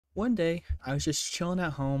One day, I was just chilling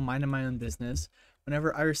at home, minding my own business,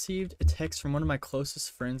 whenever I received a text from one of my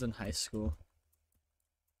closest friends in high school.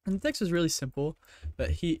 And the text was really simple, but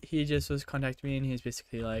he just was contacting me and he was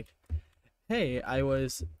basically like, "Hey, I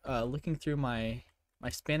was looking through my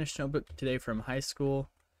Spanish notebook today from high school,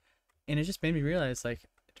 and it just made me realize like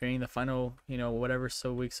during the final, whatever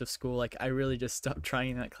so weeks of school, like I really just stopped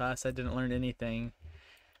trying that class. I didn't learn anything."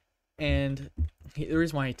 And the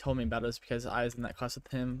reason why he told me about it is because I was in that class with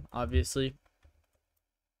him, obviously.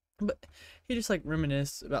 But he just like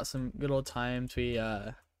reminisced about some good old times. We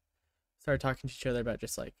started talking to each other about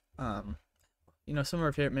just like some of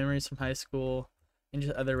our favorite memories from high school and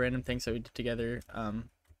just other random things that we did together.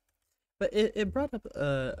 But it brought up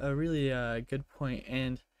a really good point,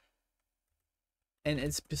 and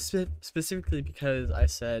it's specifically because I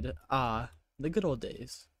said the good old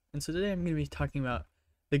days. And so today I'm going to be talking about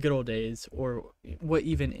the good old days, or what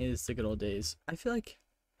even is the good old days. I feel like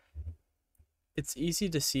it's easy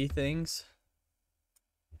to see things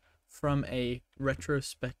from a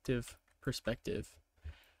retrospective perspective,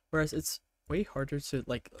 whereas it's way harder to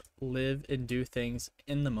like live and do things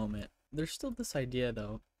in the moment. There's still this idea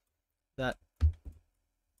though that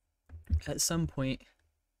at some point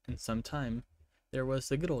in some time there was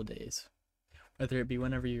the good old days, whether it be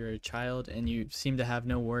whenever you're a child and you seem to have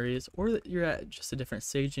no worries, or that you're at just a different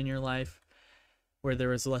stage in your life where there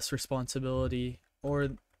was less responsibility, or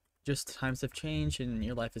just times have changed and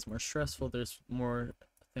your life is more stressful. There's more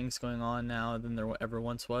things going on now than there ever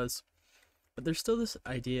once was. But there's still this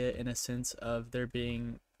idea, in a sense, of there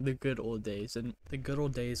being the good old days, and the good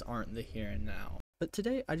old days aren't the here and now. But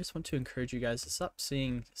today, I just want to encourage you guys to stop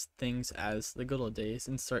seeing things as the good old days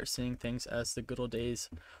and start seeing things as the good old days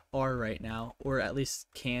are right now, or at least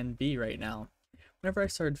can be right now. Whenever I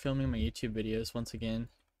started filming my YouTube videos, once again,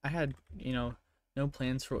 I had, no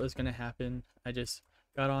plans for what was going to happen. I just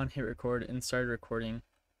got on, hit record, and started recording.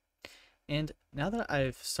 And now that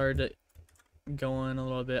I've started going a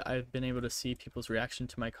little bit, I've been able to see people's reaction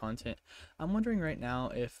to my content. I'm wondering right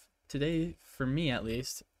now if today, for me at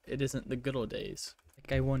least, it isn't the good old days.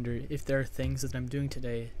 Like, I wonder if there are things that I'm doing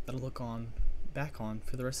today that I'll look on back on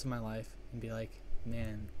for the rest of my life and be like,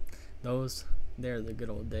 man, they're the good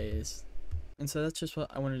old days. And so that's just what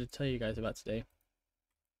I wanted to tell you guys about today.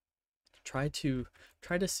 Try to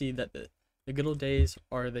see that the good old days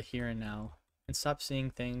are the here and now, and stop seeing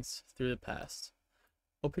things through the past.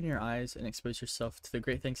 Open your eyes and expose yourself to the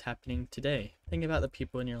great things happening today. Think about the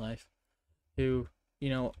people in your life who,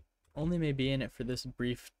 only may be in it for this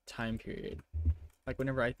brief time period. Like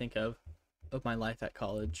whenever I think of my life at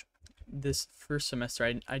college, this first semester,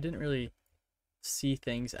 I didn't really see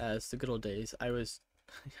things as the good old days. I was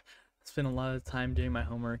spent a lot of time doing my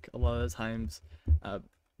homework, a lot of the times,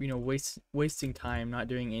 wasting time, not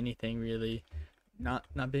doing anything really, not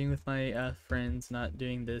being with my friends, not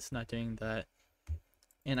doing this, not doing that.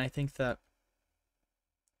 And I think that,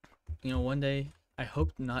 one day, I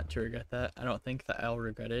hope not to regret that. I don't think that I'll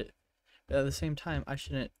regret it. But at the same time, I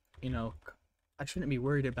shouldn't be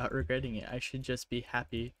worried about regretting it. I should just be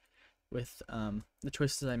happy with the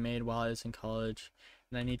choices I made while I was in college.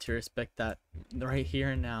 And I need to respect that right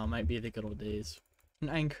here and now might be the good old days. And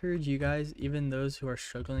I encourage you guys, even those who are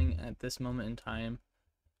struggling at this moment in time,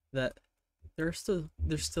 that there still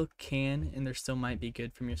can and there still might be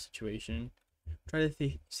good from your situation. Try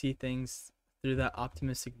to see things through that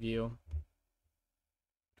optimistic view,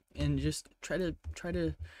 and just try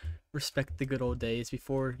to respect the good old days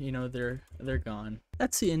before they're gone.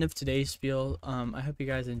 That's the end of today's spiel. I hope you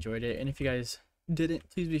guys enjoyed it, and if you guys didn't,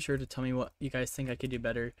 please be sure to tell me what you guys think I could do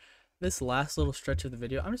better. This last little stretch of the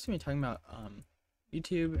video, I'm just gonna be talking about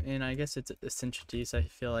YouTube, and I guess it's essentialities, I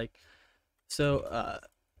feel like. So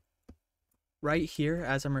right here,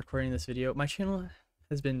 as I'm recording this video, my channel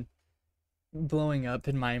has been blowing up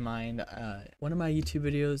in my mind. One of my YouTube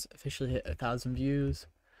videos officially hit 1,000 views.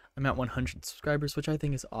 I'm at 100 subscribers, which I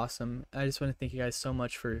think is awesome. I just want to thank you guys so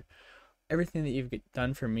much for everything that you've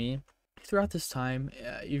done for me throughout this time.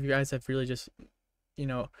 You guys have really just,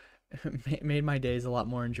 made my days a lot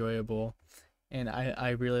more enjoyable, and I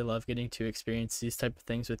really love getting to experience these type of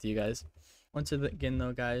things with you guys. Once again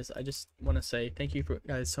though, guys, I just want to say thank you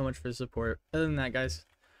guys so much for the support. Other than that, guys,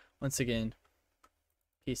 once again,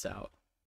 peace out.